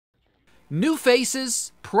New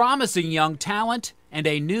faces, promising young talent, and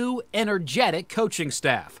a new, energetic coaching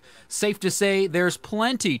staff. Safe to say there's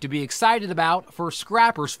plenty to be excited about for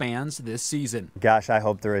Scrappers fans this season. Gosh, I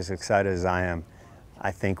hope they're as excited as I am.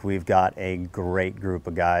 I think we've got a great group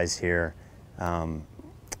of guys here.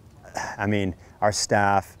 I mean, our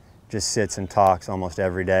staff just sits and talks almost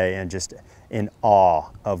every day and just in awe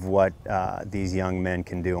of what these young men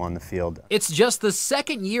can do on the field. It's just the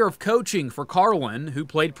second year of coaching for Carlin, who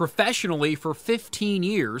played professionally for 15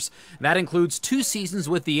 years. That includes 2 seasons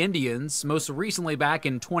with the Indians, most recently back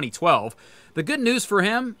in 2012. The good news for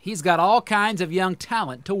him, he's got all kinds of young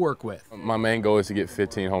talent to work with. My main goal is to get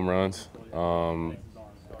 15 home runs.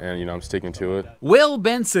 And, I'm sticking to it. Will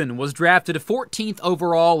Benson was drafted 14th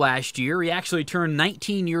overall last year. He actually turned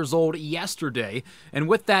 19 years old yesterday. And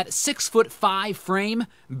with that 6'5" frame,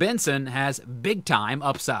 Benson has big-time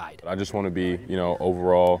upside. I just want to be,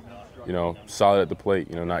 overall, solid at the plate,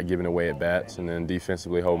 not giving away at bats, and then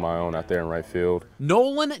defensively hold my own out there in right field.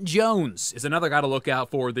 Nolan Jones is another guy to look out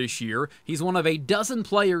for this year. He's one of a dozen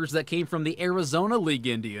players that came from the Arizona League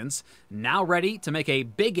Indians, now ready to make a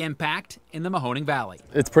big impact in the Mahoning Valley.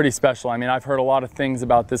 It's pretty special. I mean, I've heard a lot of things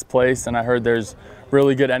about this place, and I heard there's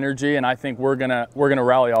really good energy, and I think we're gonna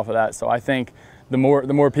rally off of that. So I think the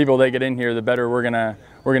more people they get in here, the better we're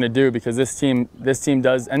gonna do, because this team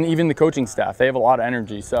does, and even the coaching staff, they have a lot of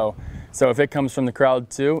energy. So if it comes from the crowd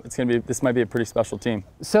too, this might be a pretty special team.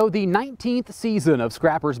 So the 19th season of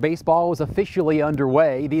Scrappers baseball is officially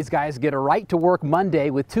underway. These guys get a right to work Monday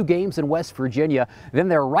with 2 games in West Virginia. Then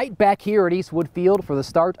they're right back here at Eastwood Field for the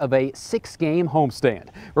start of a 6-game homestand.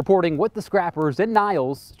 Reporting with the Scrappers in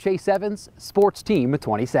Niles, Chase Evans, Sports Team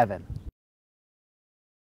 27.